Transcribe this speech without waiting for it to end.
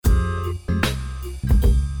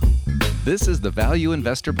This is the Value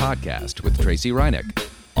Investor Podcast with Tracy Reinick.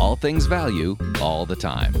 All things value, all the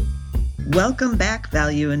time. Welcome back,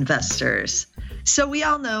 value investors. So we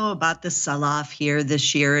all know about the sell-off here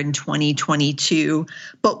this year in 2022,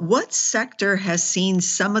 but what sector has seen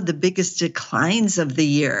some of the biggest declines of the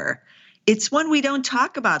year? It's one we don't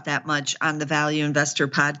talk about that much on the Value Investor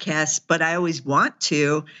Podcast, but I always want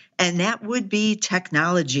to, and that would be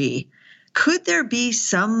technology. Could there be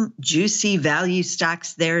some juicy value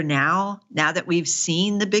stocks there now that we've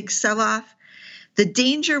seen the big sell-off? The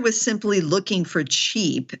danger with simply looking for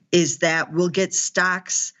cheap is that we'll get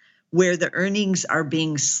stocks where the earnings are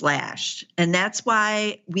being slashed. And that's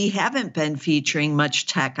why we haven't been featuring much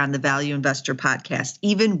tech on the Value Investor Podcast,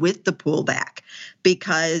 even with the pullback,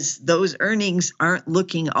 because those earnings aren't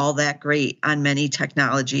looking all that great on many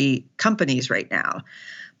technology companies right now.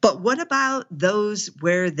 But what about those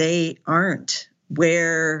where they aren't,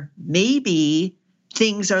 where maybe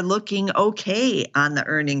things are looking okay on the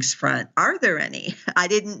earnings front? Are there any? I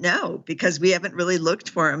didn't know because we haven't really looked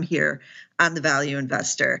for them here on the Value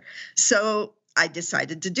Investor. So I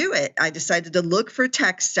decided to do it. I decided to look for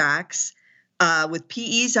tech stocks with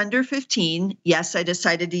PEs under 15. Yes, I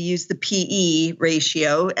decided to use the PE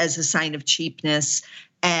ratio as a sign of cheapness.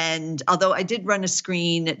 And although I did run a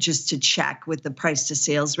screen just to check with the price to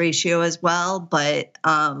sales ratio as well, but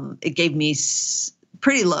it gave me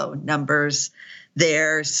pretty low numbers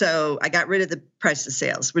there. So I got rid of the price to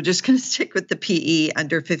sales. We're just going to stick with the PE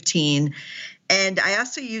under 15. And I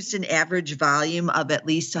also used an average volume of at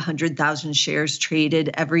least 100,000 shares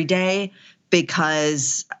traded every day,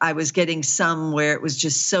 because I was getting some where it was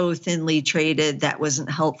just so thinly traded that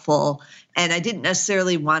wasn't helpful. And I didn't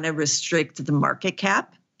necessarily want to restrict the market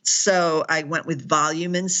cap. So I went with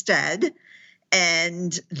volume instead.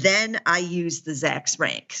 And then I used the Zacks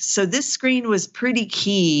rank. So this screen was pretty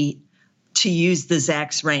key to use the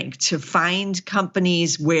Zacks rank to find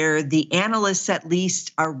companies where the analysts at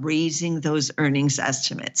least are raising those earnings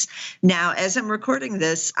estimates. Now, as I'm recording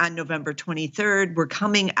this on November 23rd, we're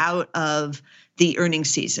coming out of the earnings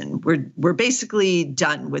season. We're basically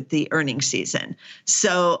done with the earnings season.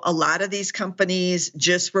 So a lot of these companies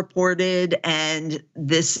just reported, and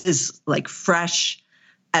this is like fresh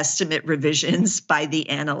estimate revisions by the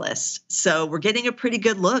analysts. So we're getting a pretty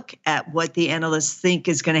good look at what the analysts think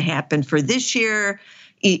is going to happen for this year,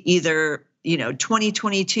 either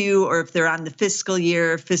 2022, or if they're on the fiscal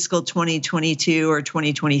year, fiscal 2022 or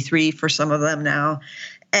 2023 for some of them now,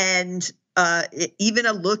 and even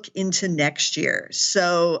a look into next year.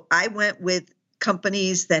 So I went with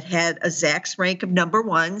companies that had a Zacks rank of number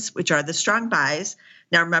ones, which are the strong buys.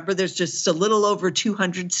 Now, remember, there's just a little over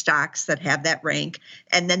 200 stocks that have that rank.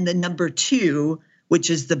 And then the number two, which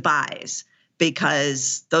is the buys,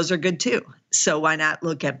 because those are good too. So why not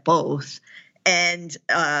look at both? And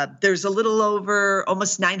there's a little over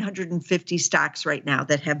almost 950 stocks right now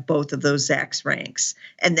that have both of those Zacks ranks.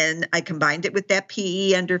 And then I combined it with that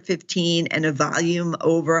PE under 15 and a volume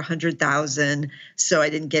over 100,000. So I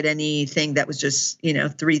didn't get anything that was just,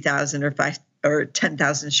 3,000 or 5 or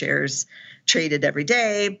 10,000 shares traded every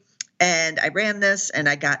day. And I ran this and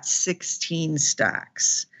I got 16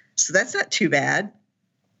 stocks. So that's not too bad.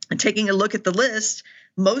 And taking a look at the list,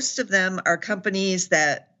 most of them are companies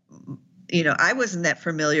that I wasn't that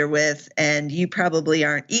familiar with, and you probably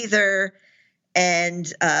aren't either. And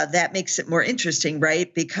that makes it more interesting,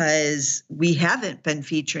 right? Because we haven't been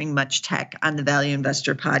featuring much tech on the Value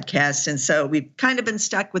Investor Podcast. And so we've kind of been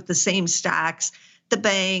stuck with the same stocks, the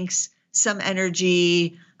banks, some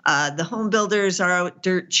energy, the home builders are out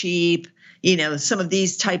dirt cheap, some of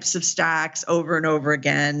these types of stocks over and over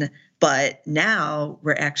again. But now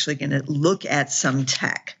we're actually going to look at some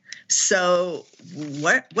tech. So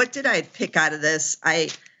what did I pick out of this? I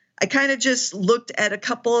kind of just looked at a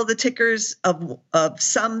couple of the tickers of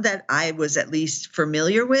some that I was at least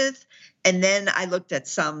familiar with. And then I looked at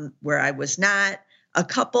some where I was not. A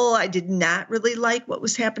couple I did not really like what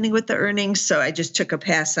was happening with the earnings. So I just took a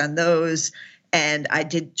pass on those. And I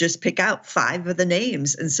did just pick out 5 of the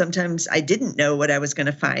names. And sometimes I didn't know what I was going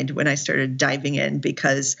to find when I started diving in,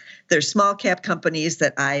 because they're small cap companies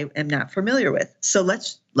that I am not familiar with. So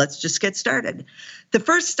let's just get started. The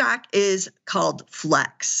first stock is called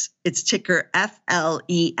Flex. It's ticker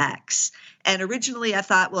FLEX. And originally I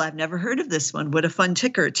thought, well, I've never heard of this one. What a fun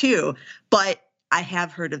ticker too. But I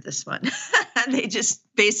have heard of this one. They just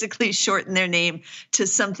basically shorten their name to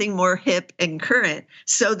something more hip and current.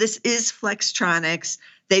 So this is Flextronics.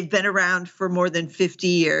 They've been around for more than 50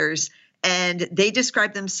 years, and they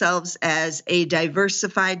describe themselves as a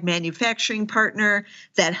diversified manufacturing partner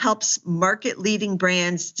that helps market-leading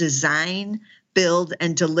brands design, build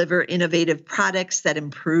and deliver innovative products that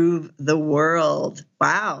improve the world.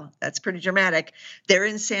 Wow, that's pretty dramatic. They're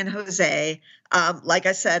in San Jose. Like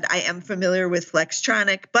I said, I am familiar with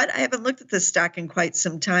Flextronic, but I haven't looked at this stock in quite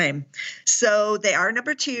some time. So they are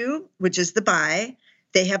number 2, which is the buy.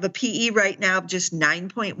 They have a PE right now of just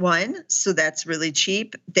 9.1, so that's really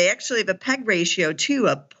cheap. They actually have a PEG ratio too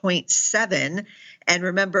of 0.7. And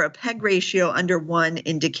remember, a PEG ratio under 1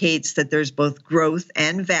 indicates that there's both growth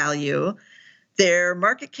and value. Their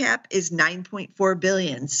market cap is $9.4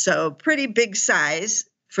 billion, so pretty big size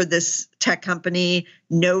for this tech company,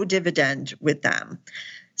 no dividend with them.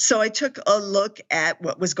 So I took a look at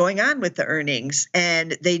what was going on with the earnings,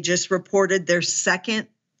 and they just reported their second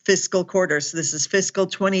fiscal quarter. So this is fiscal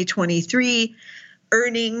 2023.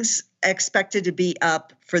 Earnings expected to be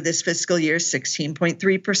up for this fiscal year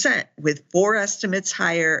 16.3%, with 4 estimates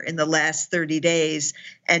higher in the last 30 days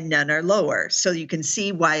and none are lower. So you can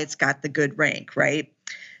see why it's got the good rank, right?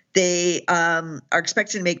 They are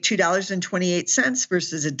expected to make $2.28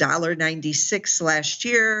 versus $1.96 last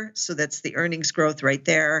year. So that's the earnings growth right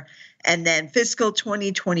there. And then fiscal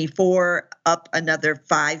 2024 up another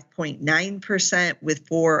 5.9%, with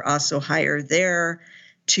 4 also higher there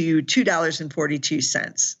to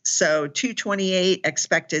 $2.42. So $2.28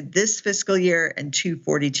 expected this fiscal year and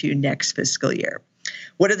 $2.42 next fiscal year.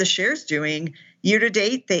 What are the shares doing? Year to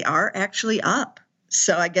date, they are actually up.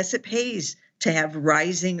 So I guess it pays to have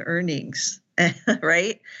rising earnings,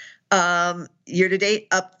 right? Year to date,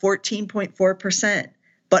 up 14.4%.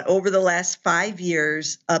 But over the last 5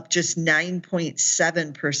 years, up just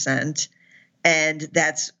 9.7%. And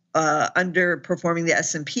that's underperforming the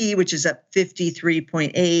S&P, which is up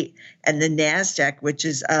 53.8, and the NASDAQ, which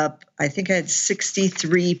is up, I think I had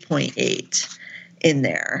 63.8 in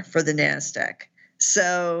there for the NASDAQ.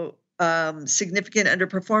 So significant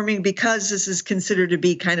underperforming because this is considered to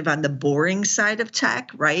be kind of on the boring side of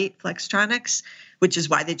tech, right? Flextronics, which is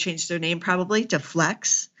why they changed their name probably to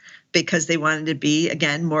Flex, because they wanted to be,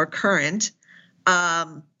 again, more current.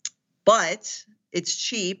 But it's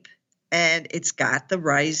cheap. And it's got the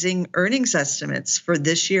rising earnings estimates for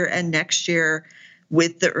this year and next year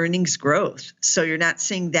with the earnings growth. So you're not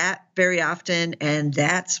seeing that very often, and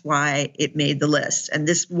that's why it made the list. And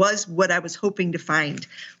this was what I was hoping to find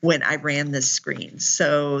when I ran this screen.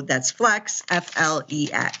 So that's Flex,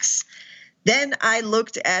 F-L-E-X. Then I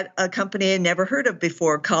looked at a company I never heard of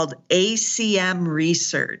before called ACM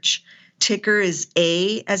Research. Ticker is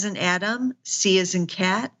A as in Adam, C as in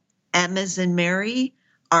cat, M as in Mary,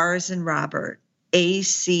 R as in Robert,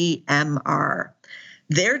 ACMR.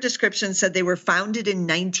 Their description said they were founded in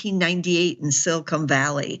 1998 in Silicon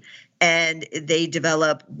Valley, and they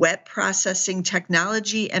develop wet processing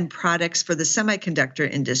technology and products for the semiconductor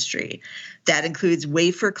industry. That includes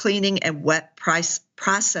wafer cleaning and wet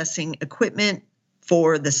processing equipment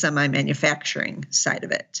for the semi-manufacturing side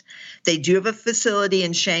of it. They do have a facility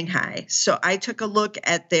in Shanghai. So I took a look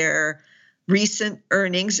at their recent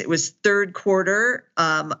earnings. It was third quarter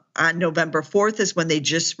on November 4th is when they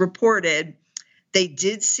just reported. They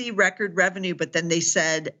did see record revenue, but then they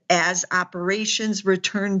said as operations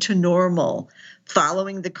return to normal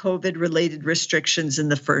following the COVID-related restrictions in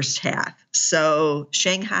the first half. So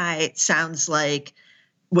Shanghai, it sounds like,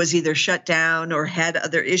 was either shut down or had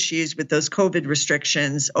other issues with those COVID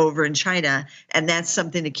restrictions over in China. And that's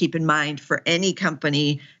something to keep in mind for any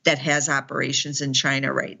company that has operations in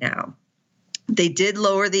China right now. They did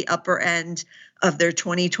lower the upper end of their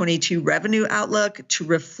 2022 revenue outlook to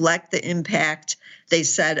reflect the impact, they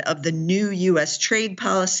said, of the new U.S. trade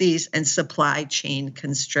policies and supply chain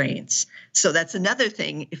constraints. So that's another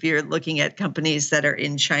thing, if you're looking at companies that are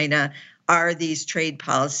in China, are these trade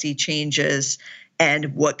policy changes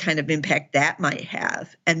and what kind of impact that might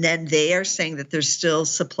have. And then they are saying that there's still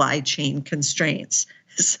supply chain constraints.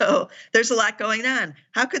 So there's a lot going on.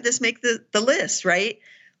 How could this make the list, right?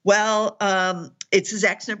 Well, it's a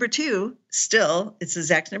Zacks number 2 still. It's a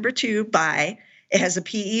Zacks number 2 buy. It has a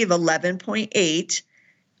PE of 11.8.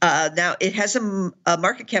 Now it has a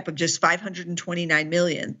market cap of just 529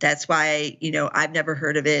 million. That's why, I've never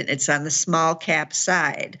heard of it. It's on the small cap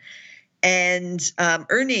side. And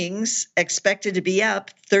earnings expected to be up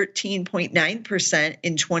 13.9%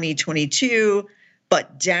 in 2022,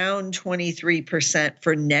 but down 23%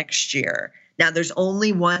 for next year. Now, there's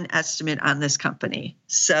only one estimate on this company.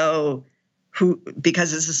 So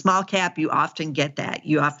because it's a small cap, you often get that.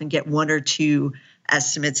 You often get 1 or 2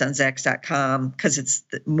 estimates on Zacks.com because it's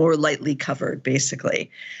more lightly covered, basically.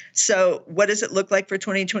 So what does it look like for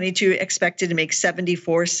 2022? Expected to make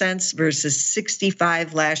 74 cents versus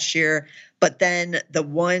 65 last year. But then the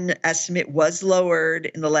one estimate was lowered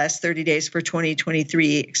in the last 30 days for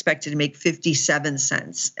 2023, expected to make 57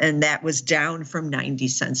 cents. And that was down from 90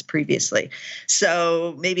 cents previously.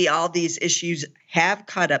 So maybe all these issues have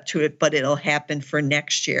caught up to it, but it'll happen for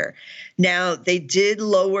next year. Now, they did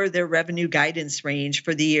lower their revenue guidance range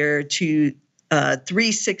for the year to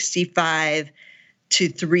 365 to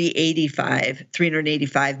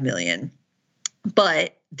 385 million.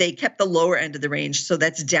 But they kept the lower end of the range, so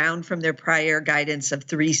that's down from their prior guidance of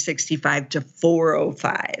 365 to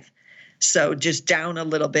 405. So just down a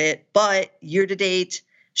little bit, but year to date,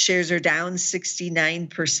 shares are down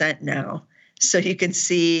 69% now. So you can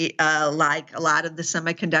see like a lot of the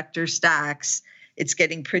semiconductor stocks, it's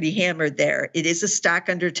getting pretty hammered there. It is a stock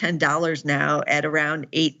under $10 now at around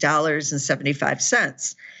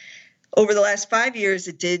 $8.75. Over the last 5 years,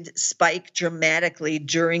 it did spike dramatically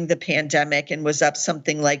during the pandemic and was up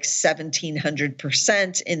something like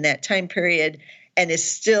 1,700% in that time period, and is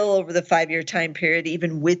still over the 5-year time period,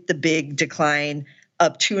 even with the big decline,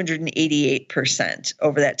 up 288%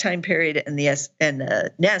 over that time period, and the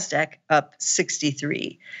NASDAQ up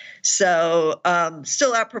 63%. So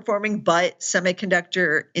still outperforming, but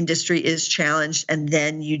semiconductor industry is challenged, and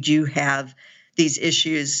then you do have these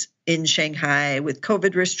issues in Shanghai with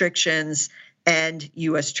COVID restrictions and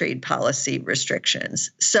U.S. trade policy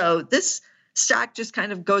restrictions. So this stock just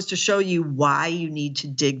kind of goes to show you why you need to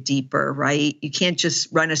dig deeper, right? You can't just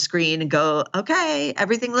run a screen and go, okay,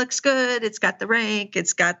 everything looks good. It's got the rank,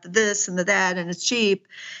 it's got the this and the that, and it's cheap.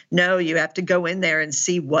 No, you have to go in there and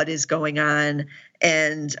see what is going on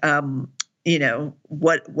and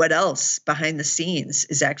what else behind the scenes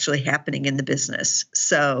is actually happening in the business.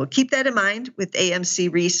 So keep that in mind with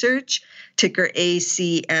AMC Research, ticker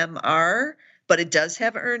ACMR, but it does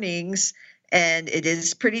have earnings and it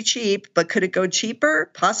is pretty cheap, but could it go cheaper?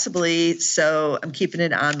 Possibly. So I'm keeping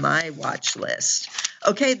it on my watch list.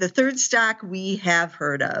 Okay, the third stock we have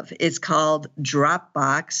heard of is called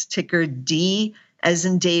Dropbox, ticker D as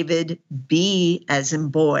in David, B as in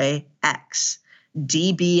boy, X,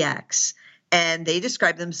 DBX. And they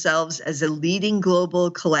describe themselves as a leading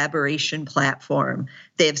global collaboration platform.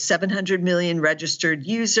 They have 700 million registered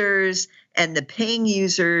users, and the paying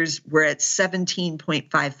users were at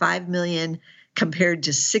 17.55 million compared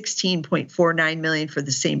to 16.49 million for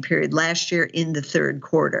the same period last year in the third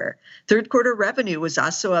quarter. Third quarter revenue was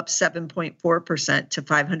also up 7.4% to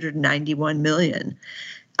 591 million.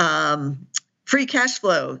 Free cash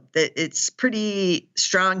flow, it's pretty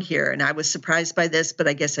strong here. And I was surprised by this, but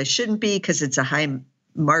I guess I shouldn't be because it's a high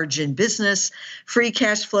margin business. Free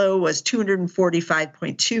cash flow was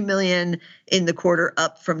 245.2 million in the quarter,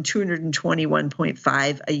 up from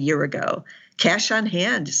 221.5 a year ago. Cash on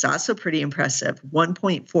hand is also pretty impressive,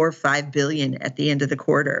 1.45 billion at the end of the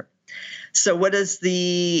quarter. So what does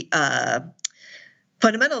the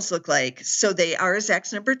fundamentals look like? So they are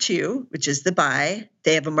Zacks number 2, which is the buy.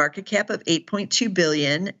 They have a market cap of 8.2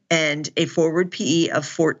 billion and a forward PE of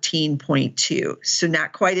 14.2. So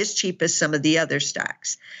not quite as cheap as some of the other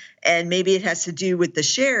stocks. And maybe it has to do with the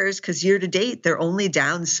shares because year to date, they're only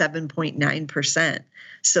down 7.9%.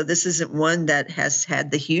 So this isn't one that has had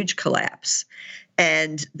the huge collapse.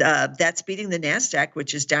 And that's beating the NASDAQ,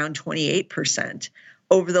 which is down 28%.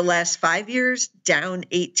 Over the last 5 years, down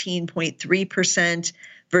 18.3%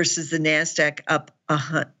 versus the NASDAQ up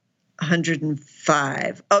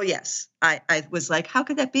 105. Oh, yes. I was like, how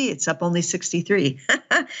could that be? It's up only 63.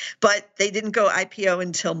 But they didn't go IPO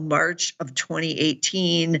until March of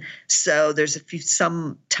 2018. So there's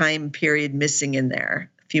some time period missing in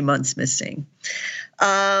there, a few months missing.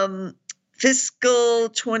 Fiscal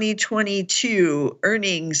 2022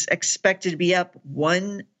 earnings expected to be up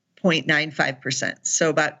 1.95%, so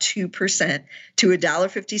about 2% to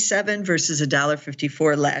 $1.57 versus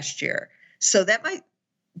 $1.54 last year. So that might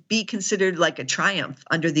be considered like a triumph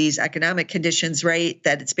under these economic conditions, right?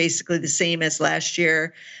 That it's basically the same as last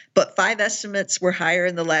year, but 5 estimates were higher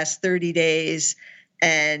in the last 30 days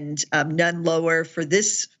and none lower for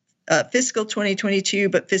this fiscal 2022,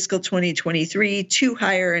 but fiscal 2023, 2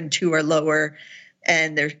 higher and 2 are lower.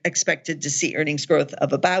 And they're expected to see earnings growth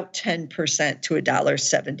of about 10% to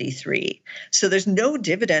 $1.73. So there's no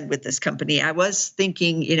dividend with this company. I was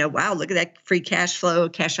thinking, wow, look at that free cash flow,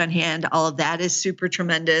 cash on hand, all of that is super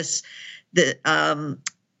tremendous.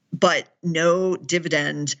 But no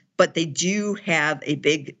dividend. But they do have a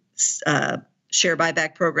big share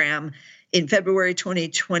buyback program. In February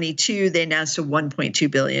 2022, they announced a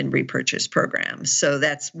 $1.2 billion repurchase program. So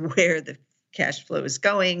that's where the cash flow is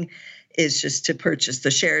going is just to purchase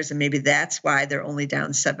the shares. And maybe that's why they're only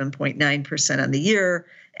down 7.9% on the year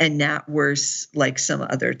and not worse like some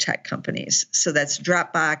other tech companies. So that's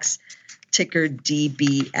Dropbox, ticker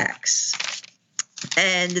DBX.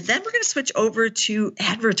 And then we're going to switch over to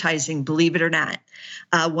advertising, believe it or not.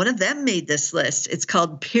 One of them made this list. It's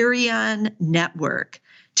called Perion Network,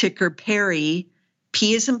 ticker Perry,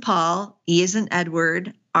 P as in Paul, E as in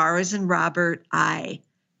Edward, R as in Robert, I,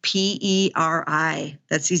 PERI.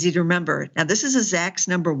 That's easy to remember. Now, this is a Zacks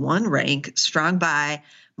number 1 rank, strong buy.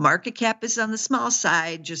 Market cap is on the small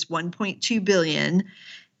side, just 1.2 billion.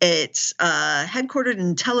 It's headquartered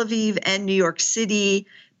in Tel Aviv and New York City.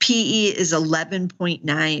 PE is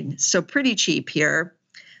 11.9, so pretty cheap here.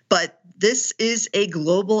 But this is a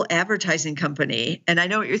global advertising company. And I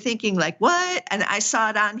know what you're thinking, like, what? And I saw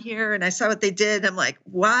it on here and I saw what they did. I'm like,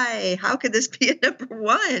 why? How could this be a number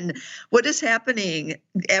 1? What is happening?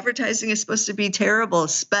 Advertising is supposed to be terrible,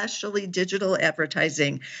 especially digital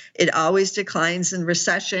advertising. It always declines in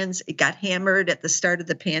recessions. It got hammered at the start of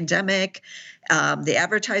the pandemic. The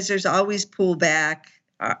advertisers always pull back.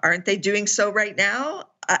 Aren't they doing so right now?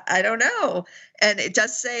 I don't know. And it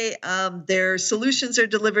does say their solutions are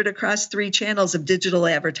delivered across 3 channels of digital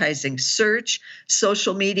advertising: search,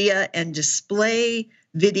 social media, and display,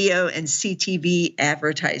 video, and CTV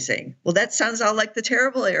advertising. Well, that sounds all like the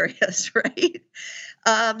terrible areas, right?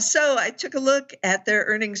 So I took a look at their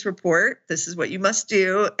earnings report. This is what you must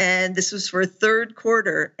do. And this was for third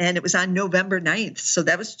quarter, and it was on November 9th. So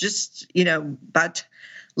that was just, about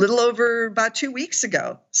little over about 2 weeks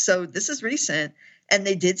ago. So this is recent. And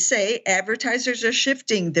they did say advertisers are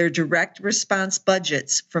shifting their direct response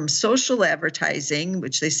budgets from social advertising,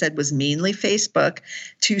 which they said was mainly Facebook,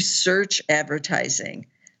 to search advertising.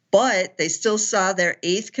 But they still saw their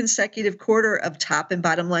 8th consecutive quarter of top and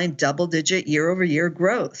bottom line double-digit year-over-year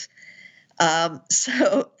growth.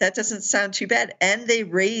 So that doesn't sound too bad. And they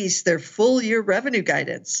raised their full year revenue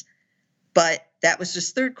guidance. But that was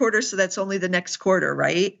just third quarter, so that's only the next quarter,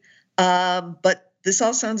 right? But this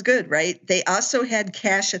all sounds good, right? They also had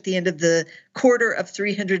cash at the end of the quarter of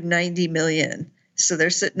 $390 million. So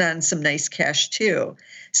they're sitting on some nice cash too.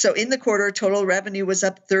 So in the quarter, total revenue was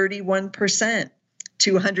up 31%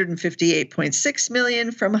 to $158.6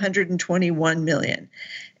 million from $121 million.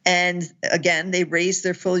 And again, they raised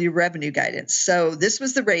their full year revenue guidance. So this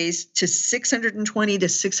was the raise to $620 to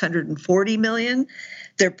 $640 million.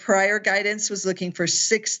 Their prior guidance was looking for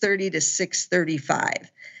 $630 to $635.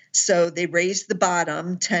 So they raised the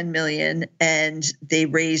bottom 10 million and they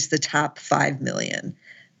raised the top 5 million.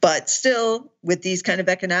 But still, with these kind of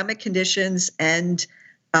economic conditions and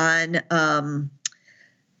on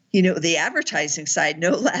the advertising side, no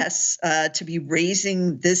less, to be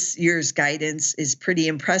raising this year's guidance is pretty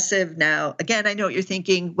impressive. Now, again, I know what you're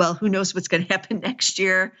thinking. Well, who knows what's going to happen next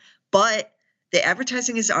year? But the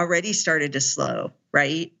advertising has already started to slow,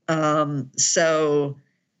 right? So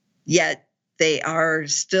yet they are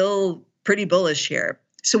still pretty bullish here.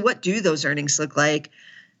 So what do those earnings look like?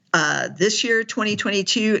 This year,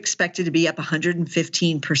 2022, expected to be up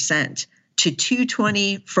 115% to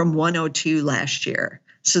 220 from 102 last year.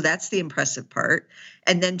 So that's the impressive part.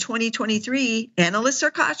 And then 2023, analysts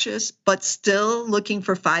are cautious, but still looking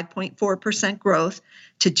for 5.4% growth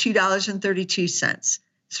to $2.32.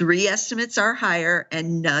 3 estimates are higher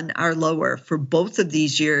and none are lower for both of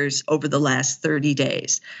these years over the last 30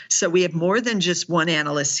 days. So we have more than just one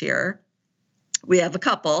analyst here. We have a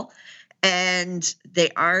couple, and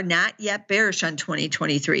they are not yet bearish on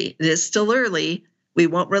 2023. It is still early. We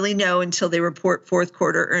won't really know until they report fourth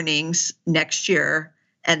quarter earnings next year,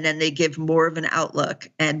 and then they give more of an outlook.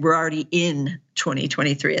 And we're already in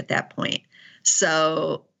 2023 at that point.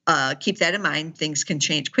 So keep that in mind. Things can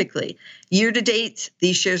change quickly. Year to date,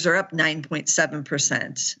 these shares are up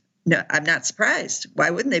 9.7%. No, I'm not surprised. Why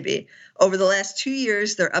wouldn't they be? Over the last 2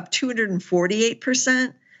 years, they're up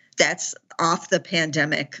 248%. That's off the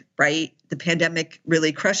pandemic, right? The pandemic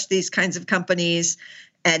really crushed these kinds of companies.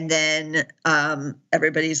 And then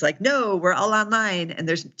everybody's like, no, we're all online and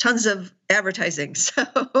there's tons of advertising.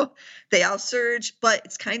 So they all surge, but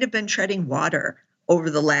it's kind of been treading water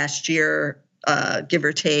over the last year, give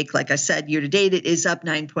or take. Like I said, year to date, it is up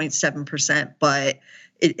 9.7%, but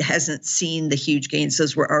it hasn't seen the huge gains.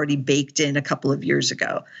 Those were already baked in a couple of years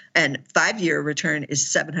ago. And 5-year return is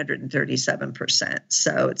 737%.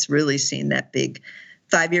 So it's really seen that big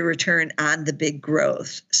 5-year return on the big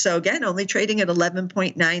growth. So again, only trading at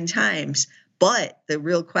 11.9 times. But the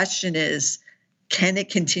real question is, can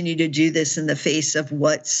it continue to do this in the face of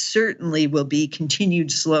what certainly will be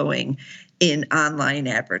continued slowing in online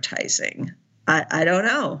advertising? I don't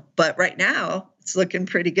know. But right now, It's looking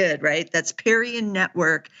pretty good, right? That's Peri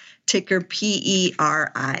Network, ticker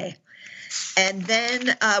PERI. And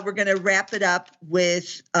then we're going to wrap it up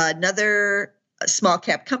with another small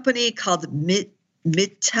cap company called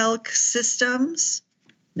Midtelk Systems.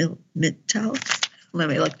 Midtelk? Let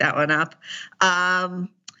me look that one up. I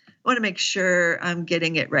want to make sure I'm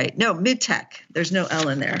getting it right. No, Midtech. There's no L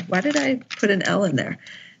in there. Why did I put an L in there?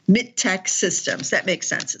 Midtech Systems. That makes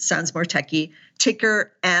sense. It sounds more techy.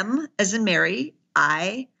 Ticker M as in Mary,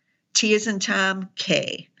 I, T as in Tom,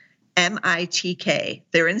 K. MITK.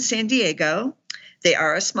 They're in San Diego. They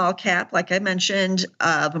are a small cap, like I mentioned,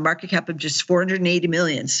 of a market cap of just 480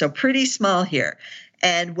 million. So pretty small here.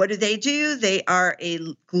 And what do? They are a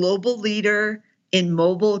global leader in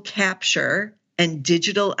mobile capture and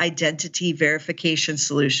digital identity verification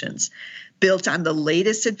solutions built on the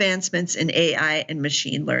latest advancements in AI and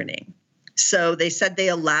machine learning. So they said they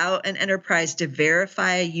allow an enterprise to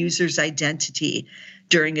verify a user's identity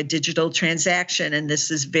during a digital transaction. And this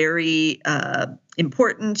is very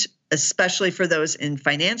important, especially for those in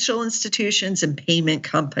financial institutions and payment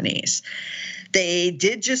companies. They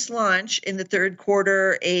did just launch in the third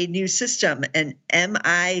quarter a new system, an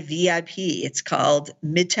MIVIP. It's called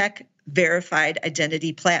Midtech Verified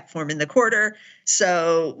Identity Platform in the quarter.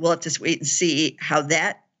 So we'll have to wait and see how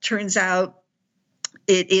that turns out.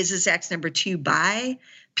 It is a Zacks number 2 buy.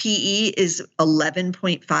 PE is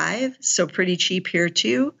 11.5, so pretty cheap here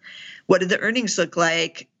too. What do the earnings look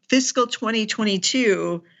like? Fiscal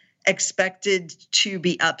 2022 expected to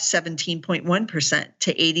be up 17.1%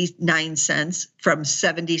 to 89 cents from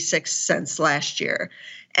 76 cents last year.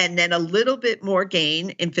 And then a little bit more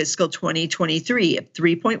gain in fiscal 2023 of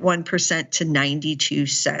 3.1% to 92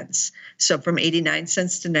 cents. So from 89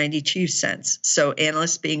 cents to 92 cents. So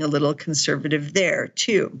analysts being a little conservative there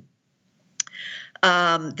too.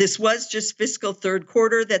 This was just fiscal third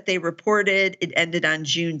quarter that they reported. It ended on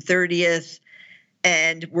June 30th.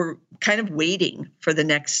 And we're kind of waiting for the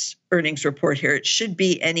next earnings report here. It should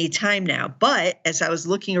be any time now. But as I was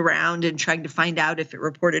looking around and trying to find out if it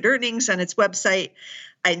reported earnings on its website,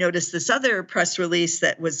 I noticed this other press release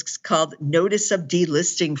that was called Notice of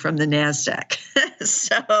Delisting from the NASDAQ.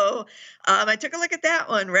 So I took a look at that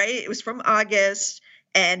one, right? It was from August,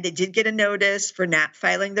 and they did get a notice for not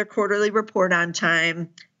filing their quarterly report on time.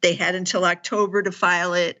 They had until October to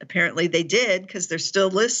file it. Apparently they did because they're still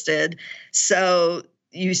listed. So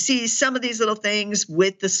you see some of these little things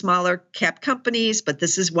with the smaller cap companies, but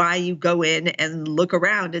this is why you go in and look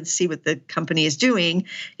around and see what the company is doing.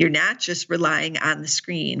 You're not just relying on the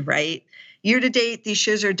screen, right? Year to date, these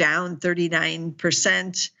shares are down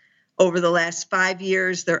 39%. Over the last 5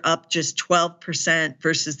 years, they're up just 12%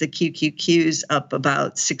 versus the QQQs up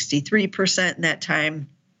about 63% in that time.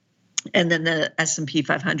 And then the S&P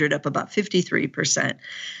 500 up about 53%.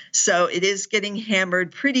 So it is getting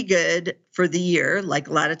hammered pretty good for the year, like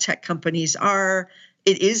a lot of tech companies are.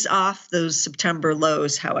 It is off those September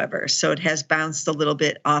lows, however. So it has bounced a little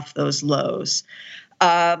bit off those lows.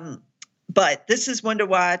 But this is one to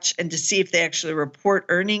watch and to see if they actually report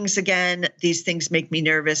earnings again. These things make me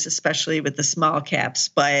nervous, especially with the small caps.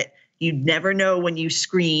 But you never know when you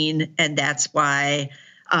screen, and that's why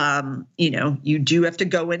you do have to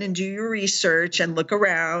go in and do your research and look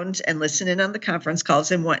around and listen in on the conference calls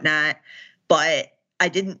and whatnot. But I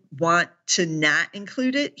didn't want to not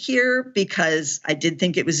include it here because I did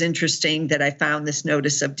think it was interesting that I found this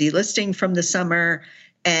notice of delisting from the summer.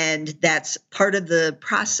 And that's part of the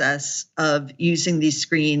process of using these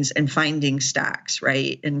screens and finding stocks,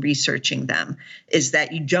 right? And researching them is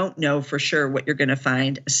that you don't know for sure what you're going to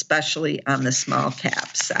find, especially on the small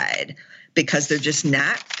cap side, because they're just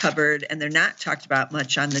not covered and they're not talked about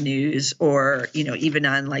much on the news or, even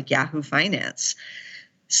on like Yahoo Finance.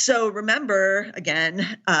 So remember,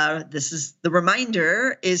 again, this is the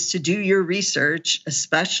reminder is to do your research,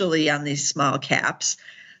 especially on these small caps.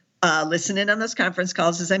 Listen in on those conference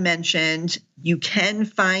calls, as I mentioned. You can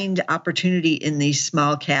find opportunity in these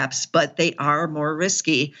small caps, but they are more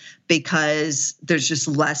risky because there's just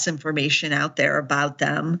less information out there about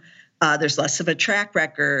them. There's less of a track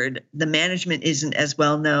record. The management isn't as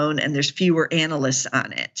well known, and there's fewer analysts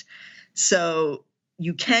on it. So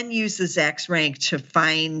you can use the Zacks rank to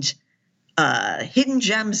find hidden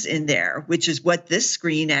gems in there, which is what this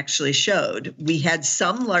screen actually showed. We had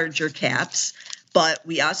some larger caps, but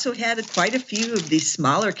we also had quite a few of these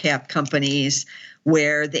smaller cap companies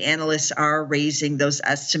where the analysts are raising those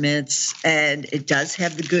estimates. And it does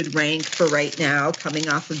have the good rank for right now coming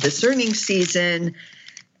off of this earnings season.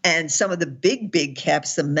 And some of the big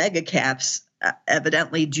caps, the mega caps,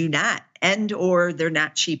 evidently do not, and or they're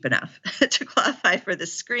not cheap enough to qualify for the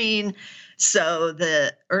screen. So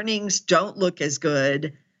the earnings don't look as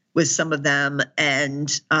good with some of them,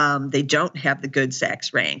 and they don't have the good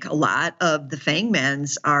Zacks rank. A lot of the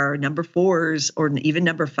FANGMENs are number 4s or even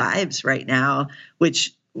number 5s right now,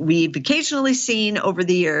 which we've occasionally seen over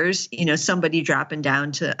the years, somebody dropping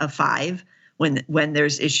down to a 5 when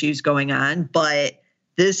there's issues going on. But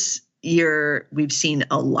this year, we've seen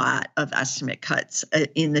a lot of estimate cuts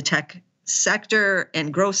in the tech sector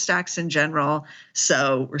and growth stocks in general.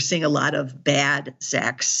 So we're seeing a lot of bad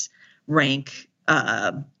Zacks rank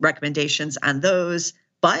recommendations on those,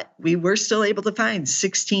 but we were still able to find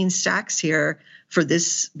 16 stocks here for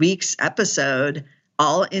this week's episode,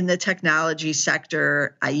 all in the technology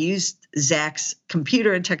sector. I used Zacks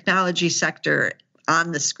computer and technology sector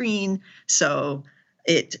on the screen, so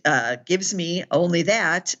it gives me only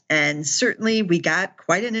that. And certainly we got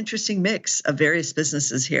quite an interesting mix of various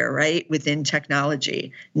businesses here, right, within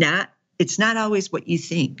technology. It's not always what you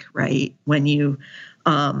think, right, when you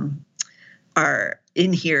are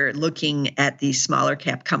in here looking at these smaller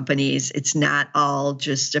cap companies. It's not all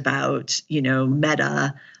just about,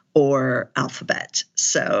 Meta or Alphabet.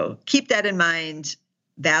 So keep that in mind.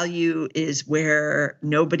 Value is where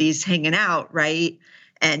nobody's hanging out, right?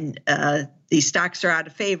 And these stocks are out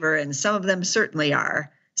of favor, and some of them certainly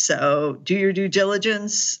are. So do your due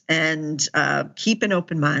diligence and keep an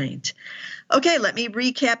open mind. Okay, let me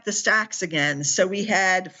recap the stocks again. So we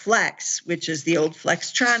had Flex, which is the old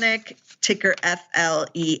Flextronic, ticker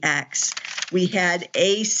FLEX. We had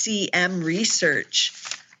ACM Research,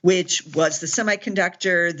 which was the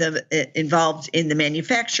semiconductor involved in the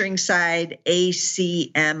manufacturing side,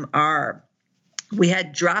 ACMR. We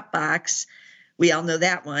had Dropbox. We all know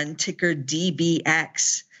that one, ticker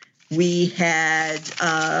DBX. We had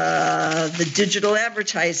the digital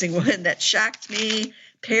advertising one that shocked me,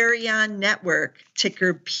 Perion Network,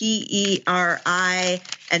 ticker PERI.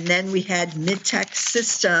 And then we had Midtech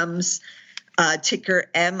Systems, ticker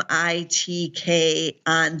MITK,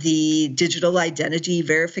 on the digital identity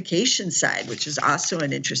verification side, which is also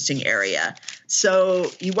an interesting area. So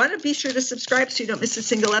you want to be sure to subscribe so you don't miss a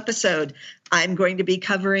single episode. I'm going to be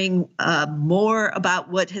covering more about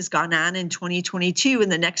what has gone on in 2022 in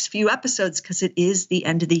the next few episodes because it is the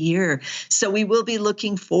end of the year. So we will be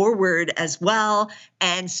looking forward as well.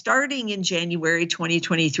 And starting in January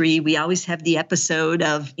 2023, we always have the episode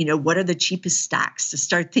of, what are the cheapest stocks to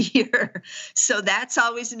start the year? So that's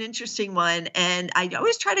always an interesting one. And I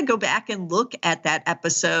always try to go back and look at that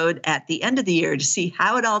episode at the end of the year to see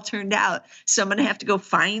how it all turned out. So I'm going to have to go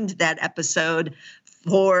find that episode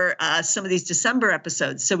for some of these December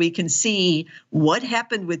episodes so we can see what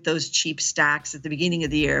happened with those cheap stocks at the beginning of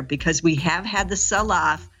the year, because we have had the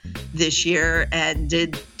sell-off this year. And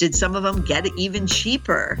did some of them get even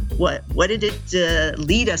cheaper? What did it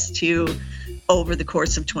lead us to over the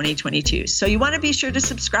course of 2022? So you want to be sure to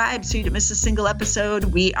subscribe so you don't miss a single episode.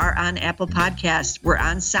 We are on Apple Podcasts. We're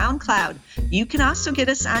on SoundCloud. You can also get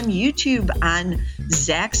us on YouTube on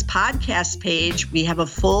Zacks Podcast page. We have a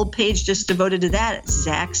full page just devoted to that,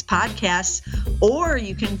 Zacks Podcasts. Or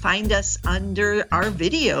you can find us under our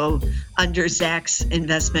video, under Zacks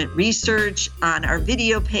Investment Research. On our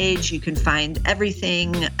video page, you can find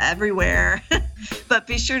everything everywhere. But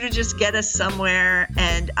be sure to just get us somewhere,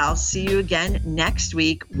 and I'll see you again next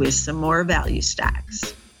week with some more value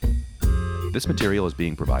stocks. This material is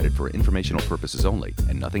being provided for informational purposes only,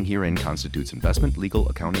 and nothing herein constitutes investment, legal,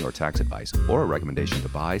 accounting, or tax advice, or a recommendation to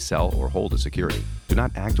buy, sell, or hold a security. Do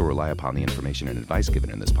not act or rely upon the information and advice given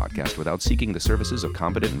in this podcast without seeking the services of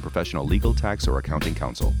competent and professional legal, tax, or accounting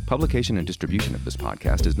counsel. Publication and distribution of this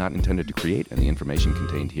podcast is not intended to create, and the information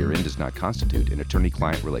contained herein does not constitute an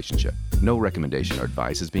attorney-client relationship. No recommendation or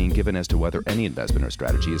advice is being given as to whether any investment or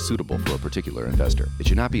strategy is suitable for a particular investor. It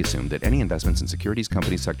should not be assumed that any investments in securities,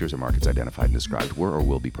 companies, sectors, or markets identified and described were or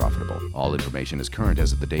will be profitable. All information is current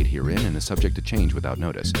as of the date herein and is subject to change without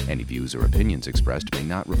notice. Any views or opinions expressed may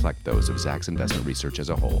not reflect those of Zacks Investment Research as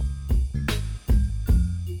a whole.